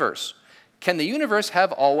to the universe. Can the universe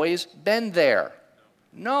have always been there?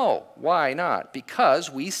 No. Why not?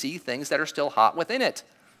 Because we see things that are still hot within it.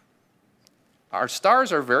 Our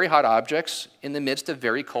stars are very hot objects in the midst of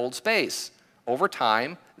very cold space. Over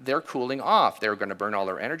time, they're cooling off. They're going to burn all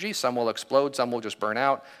their energy. Some will explode, some will just burn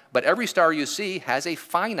out. But every star you see has a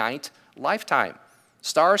finite lifetime.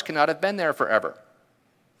 Stars cannot have been there forever.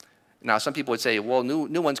 Now, some people would say, well,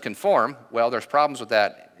 new ones can form. Well, there's problems with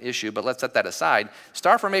that issue, but let's set that aside.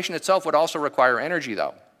 Star formation itself would also require energy,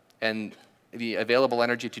 though. And the available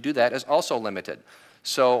energy to do that is also limited.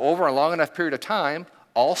 So over a long enough period of time,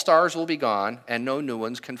 all stars will be gone and no new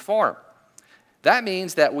ones can form. That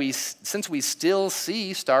means that since we still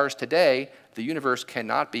see stars today, the universe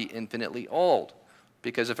cannot be infinitely old.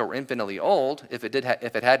 Because if it were infinitely old, if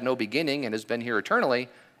it had no beginning and has been here eternally,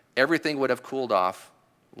 everything would have cooled off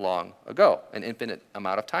long ago, an infinite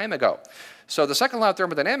amount of time ago. So the second law of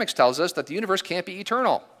thermodynamics tells us that the universe can't be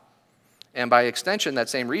eternal. And by extension, that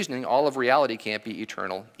same reasoning, all of reality can't be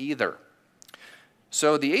eternal either.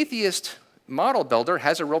 So the atheist model builder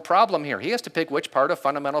has a real problem here. He has to pick which part of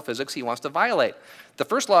fundamental physics he wants to violate. The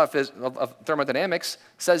first law of thermodynamics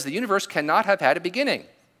says the universe cannot have had a beginning,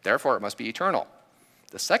 therefore it must be eternal.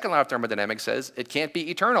 The second law of thermodynamics says it can't be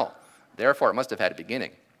eternal, therefore it must have had a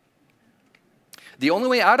beginning. The only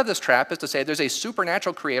way out of this trap is to say there's a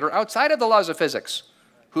supernatural creator outside of the laws of physics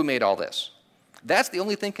who made all this. That's the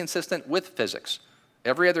only thing consistent with physics.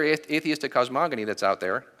 Every other atheistic cosmogony that's out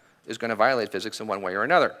there is going to violate physics in one way or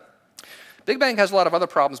another. Big Bang has a lot of other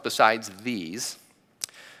problems besides these.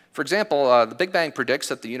 For example, the Big Bang predicts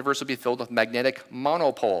that the universe will be filled with magnetic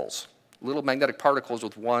monopoles, little magnetic particles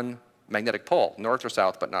with one magnetic pole, north or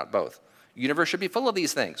south, but not both. The universe should be full of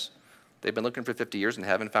these things. They've been looking for 50 years and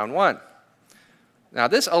haven't found one. Now,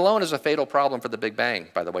 this alone is a fatal problem for the Big Bang,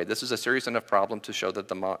 by the way. This is a serious enough problem to show that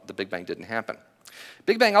the Big Bang didn't happen.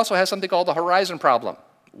 Big Bang also has something called the horizon problem,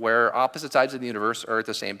 where opposite sides of the universe are at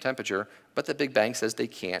the same temperature, but the Big Bang says they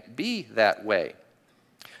can't be that way.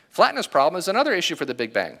 Flatness problem is another issue for the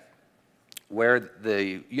Big Bang, where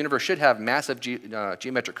the universe should have massive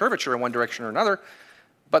geometric curvature in one direction or another,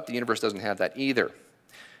 but the universe doesn't have that either.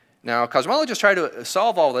 Now, cosmologists try to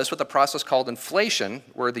solve all this with a process called inflation,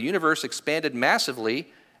 where the universe expanded massively,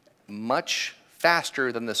 much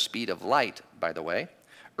faster than the speed of light, by the way,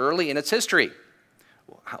 early in its history.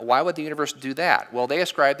 Why would the universe do that? Well, they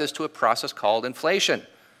ascribe this to a process called inflation.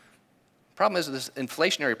 The problem is this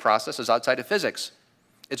inflationary process is outside of physics.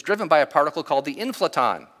 It's driven by a particle called the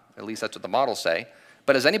inflaton. At least that's what the models say.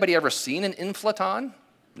 But has anybody ever seen an inflaton?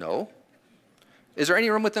 No. Is there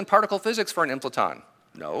any room within particle physics for an inflaton?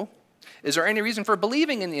 No. Is there any reason for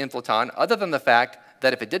believing in the inflaton other than the fact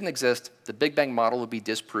that if it didn't exist, the Big Bang model would be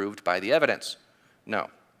disproved by the evidence? No.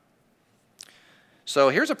 So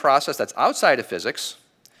here's a process that's outside of physics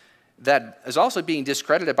that is also being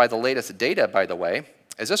discredited by the latest data, by the way.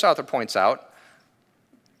 As this author points out,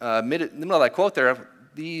 in the middle of that quote there,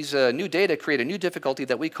 these new data create a new difficulty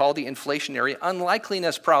that we call the inflationary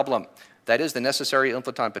unlikeliness problem. That is, the necessary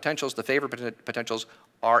inflaton potentials, the favor potentials,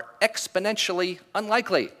 are exponentially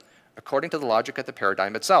unlikely, according to the logic of the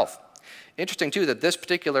paradigm itself. Interesting, too, that this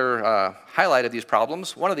particular highlight of these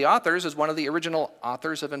problems, one of the authors is one of the original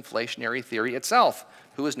authors of inflationary theory itself,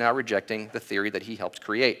 who is now rejecting the theory that he helped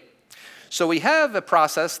create. So we have a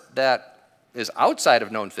process that is outside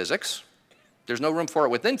of known physics. There's no room for it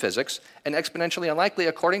within physics, and exponentially unlikely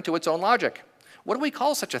according to its own logic. What do we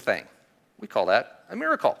call such a thing? We call that a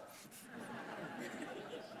miracle.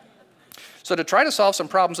 So to try to solve some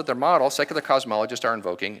problems with their model, secular cosmologists are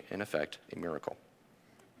invoking, in effect, a miracle.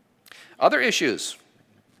 Other issues.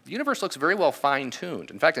 The universe looks very well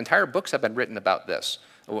fine-tuned. In fact, entire books have been written about this.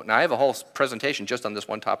 Now, I have a whole presentation just on this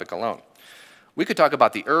one topic alone. We could talk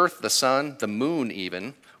about the Earth, the sun, the moon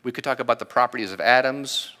even. We could talk about the properties of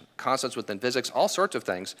atoms, constants within physics, all sorts of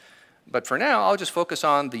things. But for now, I'll just focus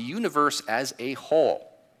on the universe as a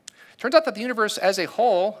whole. Turns out that the universe as a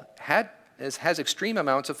whole has extreme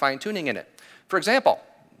amounts of fine-tuning in it. For example,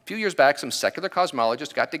 a few years back, some secular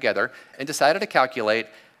cosmologists got together and decided to calculate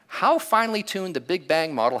how finely tuned the Big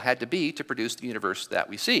Bang model had to be to produce the universe that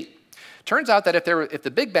we see. Turns out that if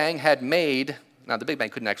the Big Bang had made, now the Big Bang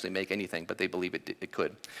couldn't actually make anything, but they believe it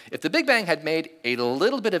could. If the Big Bang had made a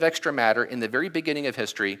little bit of extra matter in the very beginning of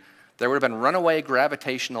history, there would have been runaway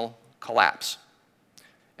gravitational collapse,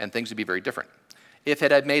 and things would be very different. If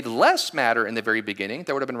it had made less matter in the very beginning,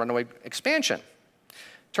 there would have been runaway expansion.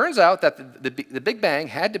 Turns out that the Big Bang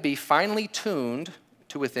had to be finely tuned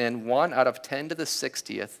to within 1 out of 10 to the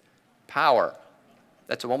 60th power.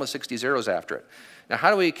 That's almost 60 zeros after it. Now,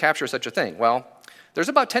 how do we capture such a thing? Well, there's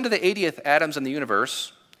about 10 to the 80th atoms in the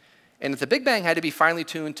universe, and if the Big Bang had to be finely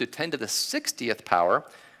tuned to 10 to the 60th power,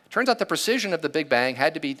 turns out the precision of the Big Bang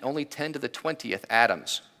had to be only 10 to the 20th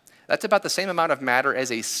atoms. That's about the same amount of matter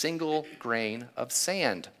as a single grain of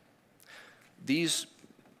sand. These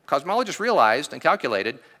cosmologists realized and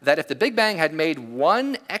calculated that if the Big Bang had made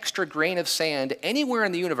 1 extra grain of sand anywhere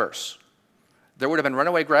in the universe, there would have been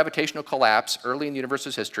runaway gravitational collapse early in the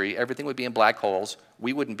universe's history. Everything would be in black holes.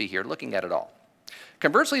 We wouldn't be here looking at it all.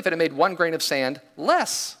 Conversely, if it had made 1 grain of sand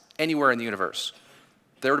less anywhere in the universe,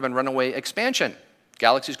 there would have been runaway expansion.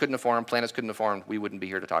 Galaxies couldn't have formed, planets couldn't have formed. We wouldn't be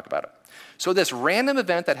here to talk about it. So this random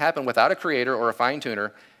event that happened without a creator or a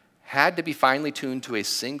fine-tuner had to be finely tuned to a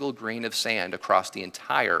single grain of sand across the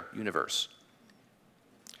entire universe.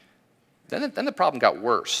 Then the problem got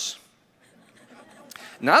worse.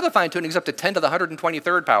 Now the fine-tuning is up to 10 to the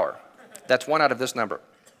 123rd power. That's 1 out of this number.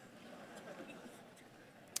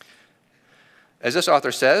 As this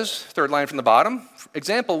author says, third line from the bottom,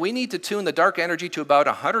 example, we need to tune the dark energy to about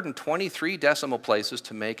 123 decimal places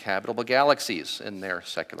to make habitable galaxies in their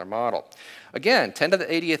secular model. Again, 10 to the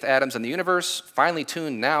 80th atoms in the universe, finely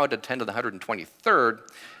tuned now to 10 to the 123rd.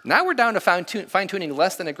 Now we're down to fine-tuning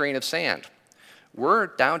less than a grain of sand. We're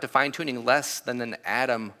down to fine-tuning less than an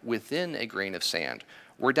atom within a grain of sand.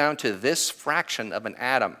 We're down to this fraction of an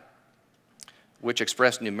atom, which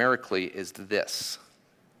expressed numerically is this.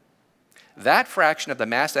 That fraction of the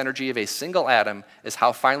mass energy of a single atom is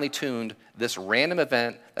how finely tuned this random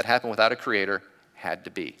event that happened without a creator had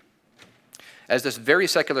to be. As this very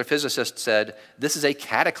secular physicist said, this is a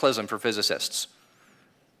cataclysm for physicists,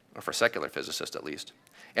 or for secular physicists at least.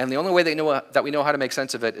 And the only way that we know how to make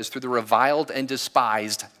sense of it is through the reviled and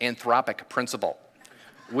despised anthropic principle,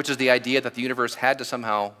 which is the idea that the universe had to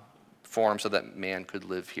somehow form so that man could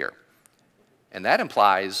live here. And that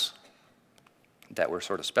implies that we're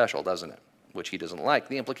sort of special, doesn't it? Which he doesn't like,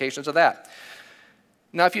 the implications of that.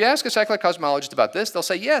 Now, if you ask a secular cosmologist about this, they'll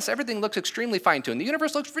say, yes, everything looks extremely fine-tuned. The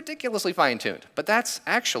universe looks ridiculously fine-tuned. But that's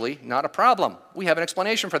actually not a problem. We have an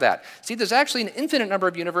explanation for that. See, there's actually an infinite number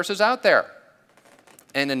of universes out there.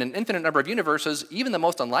 And in an infinite number of universes, even the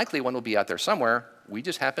most unlikely one will be out there somewhere. We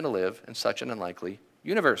just happen to live in such an unlikely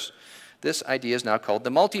universe. This idea is now called the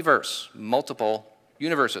multiverse, multiple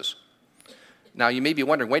universes. Now, you may be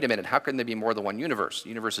wondering, wait a minute, how can there be more than one universe? The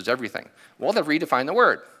universe is everything. Well, they've redefined the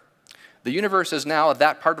word. The universe is now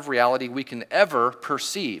that part of reality we can ever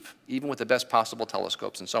perceive, even with the best possible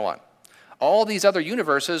telescopes and so on. All these other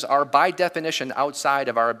universes are, by definition, outside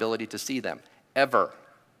of our ability to see them, ever.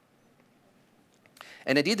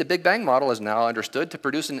 And indeed, the Big Bang model is now understood to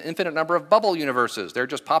produce an infinite number of bubble universes. They're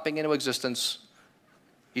just popping into existence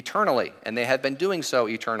eternally, and they have been doing so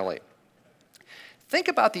eternally. Think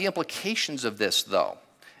about the implications of this, though.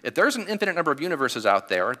 If there's an infinite number of universes out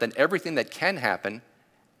there, then everything that can happen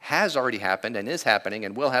has already happened and is happening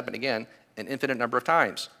and will happen again an infinite number of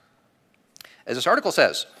times. As this article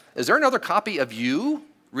says, is there another copy of you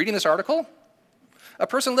reading this article? A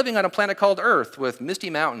person living on a planet called Earth with misty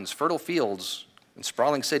mountains, fertile fields, and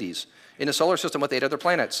sprawling cities, in a solar system with 8 other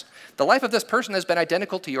planets. The life of this person has been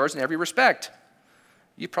identical to yours in every respect.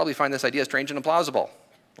 You probably find this idea strange and implausible.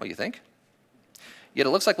 What do you think? Yet it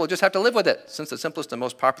looks like we'll just have to live with it, since the simplest and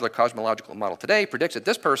most popular cosmological model today predicts that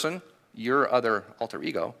this person, your other alter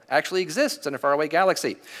ego, actually exists in a faraway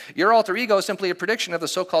galaxy. Your alter ego is simply a prediction of the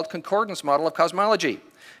so-called concordance model of cosmology.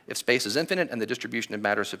 If space is infinite and the distribution of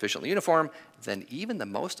matter is sufficiently uniform, then even the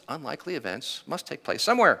most unlikely events must take place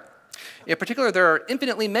somewhere. In particular, there are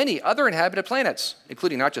infinitely many other inhabited planets,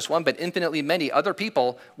 including not just one, but infinitely many other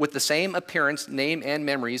people with the same appearance, name, and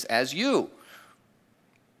memories as you.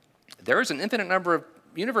 There is an infinite number of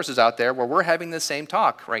universes out there where we're having the same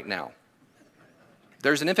talk right now.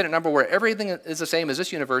 There's an infinite number where everything is the same as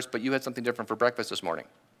this universe, but you had something different for breakfast this morning.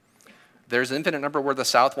 There's an infinite number where the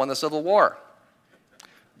South won the Civil War.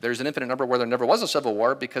 There's an infinite number where there never was a Civil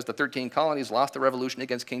War because the 13 colonies lost the revolution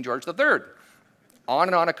against King George III. On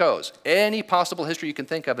and on it goes. Any possible history you can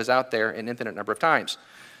think of is out there an infinite number of times.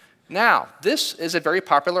 Now, this is a very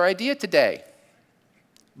popular idea today.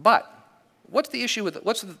 But what's the issue with it?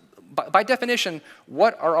 By definition,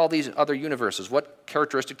 what are all these other universes? What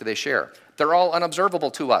characteristic do they share? They're all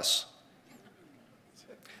unobservable to us.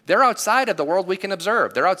 They're outside of the world we can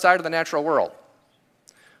observe. They're outside of the natural world.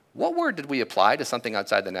 What word did we apply to something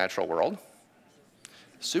outside the natural world?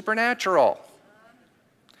 Supernatural.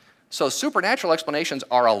 So supernatural explanations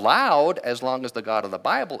are allowed as long as the God of the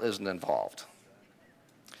Bible isn't involved.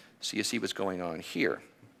 So you see what's going on here.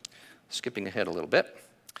 Skipping ahead a little bit.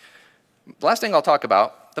 The last thing I'll talk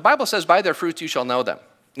about, the Bible says, by their fruits you shall know them.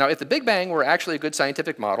 Now, if the Big Bang were actually a good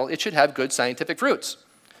scientific model, it should have good scientific fruits.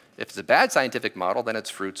 If it's a bad scientific model, then its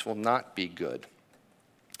fruits will not be good.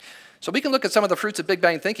 So we can look at some of the fruits of Big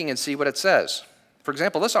Bang thinking and see what it says. For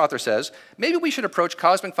example, this author says, maybe we should approach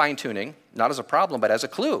cosmic fine-tuning, not as a problem, but as a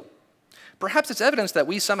clue. Perhaps it's evidence that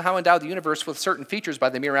we somehow endowed the universe with certain features by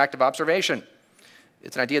the mere act of observation.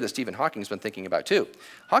 It's an idea that Stephen Hawking's been thinking about too.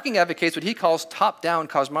 Hawking advocates what he calls top-down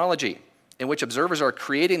cosmology, in which observers are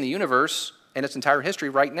creating the universe and its entire history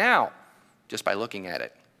right now, just by looking at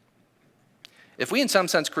it. If we in some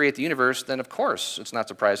sense create the universe, then of course it's not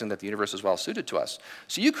surprising that the universe is well suited to us.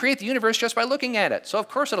 So you create the universe just by looking at it. So of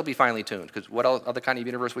course it'll be finely tuned, because what other kind of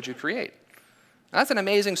universe would you create? That's an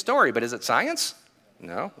amazing story, but is it science?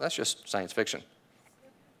 No, that's just science fiction.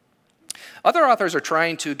 Other authors are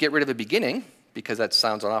trying to get rid of the beginning, because that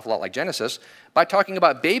sounds an awful lot like Genesis, by talking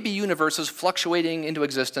about baby universes fluctuating into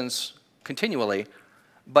existence continually,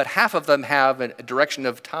 but half of them have a direction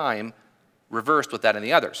of time reversed with that in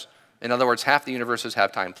the others. In other words, half the universes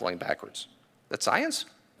have time flowing backwards. That's science?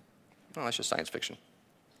 No, that's just science fiction.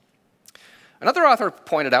 Another author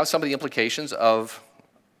pointed out some of the implications of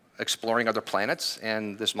exploring other planets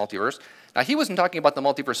and this multiverse. Now, he wasn't talking about the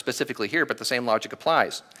multiverse specifically here, but the same logic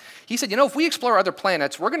applies. He said, you know, if we explore other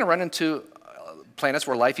planets, we're going to run into planets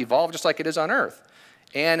where life evolved just like it is on Earth,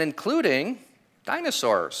 and including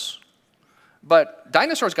dinosaurs. But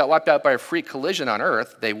dinosaurs got wiped out by a freak collision on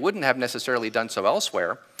Earth. They wouldn't have necessarily done so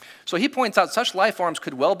elsewhere. So he points out such life forms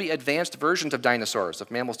could well be advanced versions of dinosaurs.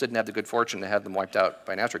 If mammals didn't have the good fortune to have them wiped out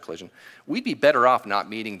by a natural collision, we'd be better off not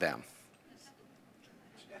meeting them.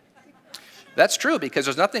 That's true, because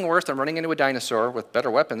there's nothing worse than running into a dinosaur with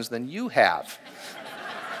better weapons than you have,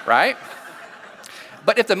 right?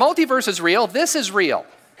 But if the multiverse is real, this is real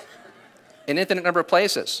in an infinite number of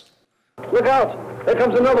places. Look out! There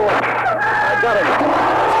comes another one. I got him.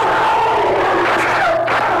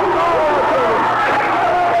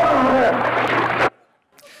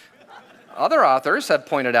 Other authors have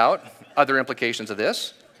pointed out other implications of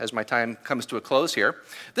this, as my time comes to a close here.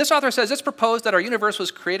 This author says, it's proposed that our universe was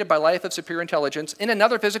created by life of superior intelligence in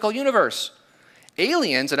another physical universe.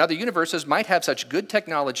 Aliens in other universes might have such good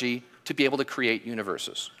technology to be able to create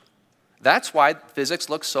universes. That's why physics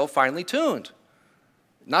looks so finely tuned.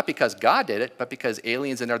 Not because God did it, but because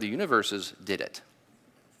aliens in other universes did it.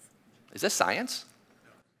 Is this science?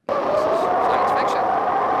 This is science fiction.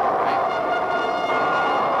 Right?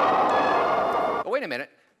 But wait a minute.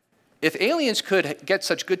 If aliens could get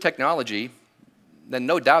such good technology, then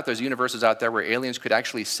no doubt there's universes out there where aliens could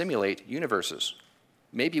actually simulate universes.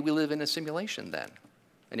 Maybe we live in a simulation then.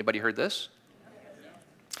 Anybody heard this?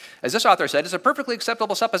 As this author said, it's a perfectly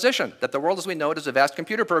acceptable supposition that the world as we know it is a vast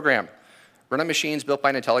computer program run on machines built by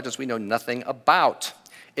an intelligence we know nothing about.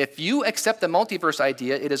 If you accept the multiverse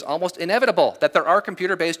idea, it is almost inevitable that there are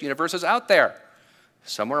computer-based universes out there.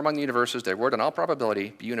 Somewhere among the universes, there would, in all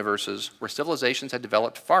probability, be universes where civilizations had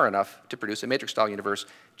developed far enough to produce a Matrix-style universe.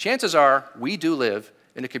 Chances are we do live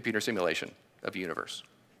in a computer simulation of a universe.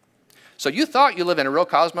 So you thought you live in a real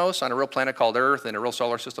cosmos, on a real planet called Earth, in a real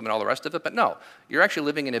solar system and all the rest of it, but no. You're actually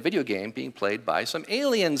living in a video game being played by some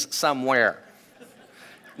aliens somewhere.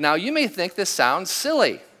 Now, you may think this sounds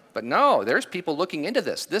silly, but no, there's people looking into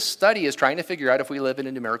this. This study is trying to figure out if we live in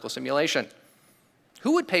a numerical simulation.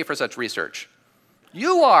 Who would pay for such research?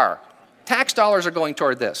 You are. Tax dollars are going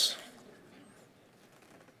toward this.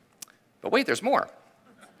 But wait, there's more.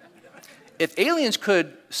 If aliens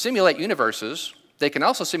could simulate universes, they can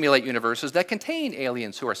also simulate universes that contain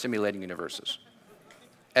aliens who are simulating universes.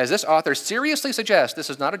 As this author seriously suggests, this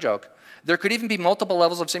is not a joke, there could even be multiple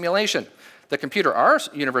levels of simulation. The computer our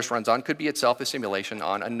universe runs on could be itself a simulation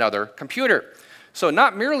on another computer. So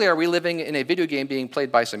not merely are we living in a video game being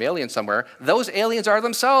played by some alien somewhere, those aliens are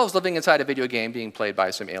themselves living inside a video game being played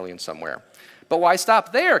by some alien somewhere. But why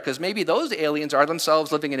stop there? Because maybe those aliens are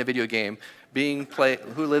themselves living in a video game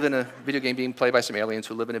who live in a video game being played by some aliens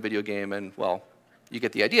who live in a video game, and, well, you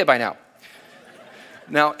get the idea by now.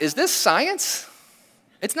 Now, is this science?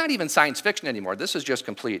 It's not even science fiction anymore. This is just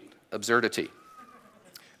complete absurdity.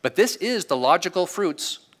 But this is the logical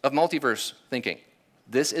fruits of multiverse thinking.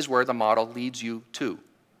 This is where the model leads you to.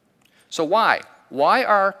 So why? Why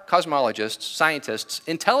are cosmologists, scientists,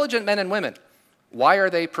 intelligent men and women, why are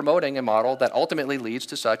they promoting a model that ultimately leads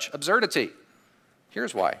to such absurdity?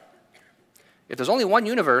 Here's why. If there's only one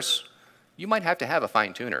universe, you might have to have a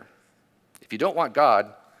fine-tuner. If you don't want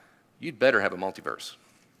God, you'd better have a multiverse.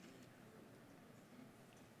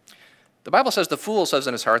 The Bible says the fool says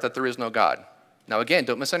in his heart that there is no God. Now again,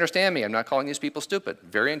 don't misunderstand me. I'm not calling these people stupid.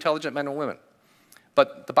 Very intelligent men and women.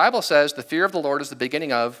 But the Bible says the fear of the Lord is the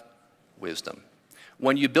beginning of wisdom.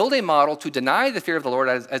 When you build a model to deny the fear of the Lord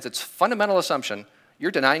as its fundamental assumption, you're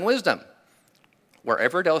denying wisdom.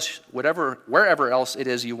 Wherever else it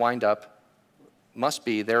is you wind up must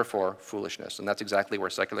be, therefore, foolishness. And that's exactly where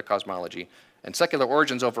secular cosmology and secular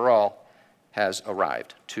origins overall has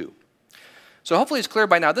arrived to. So hopefully it's clear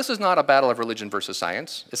by now, this is not a battle of religion versus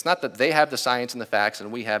science. It's not that they have the science and the facts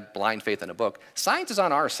and we have blind faith in a book. Science is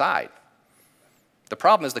on our side. The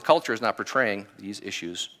problem is the culture is not portraying these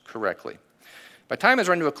issues correctly. My time has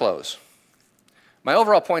run to a close. My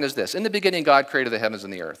overall point is this. In the beginning, God created the heavens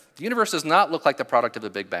and the earth. The universe does not look like the product of a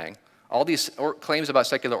Big Bang. All these claims about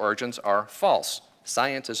secular origins are false.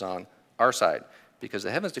 Science is on our side because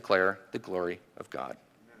the heavens declare the glory of God.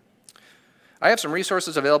 I have some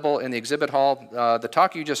resources available in the exhibit hall. The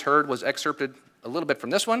talk you just heard was excerpted a little bit from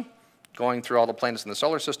this one, going through all the planets in the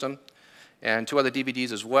solar system, and 2 other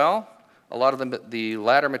DVDs as well. A lot of them, the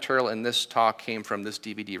latter material in this talk came from this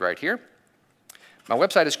DVD right here. My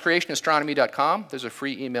website is creationastronomy.com. There's a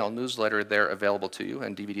free email newsletter there available to you,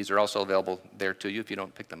 and DVDs are also available there to you if you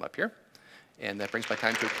don't pick them up here. And that brings my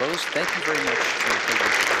time to a close. Thank you very much for the privilege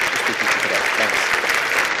of speaking to you today. Thanks.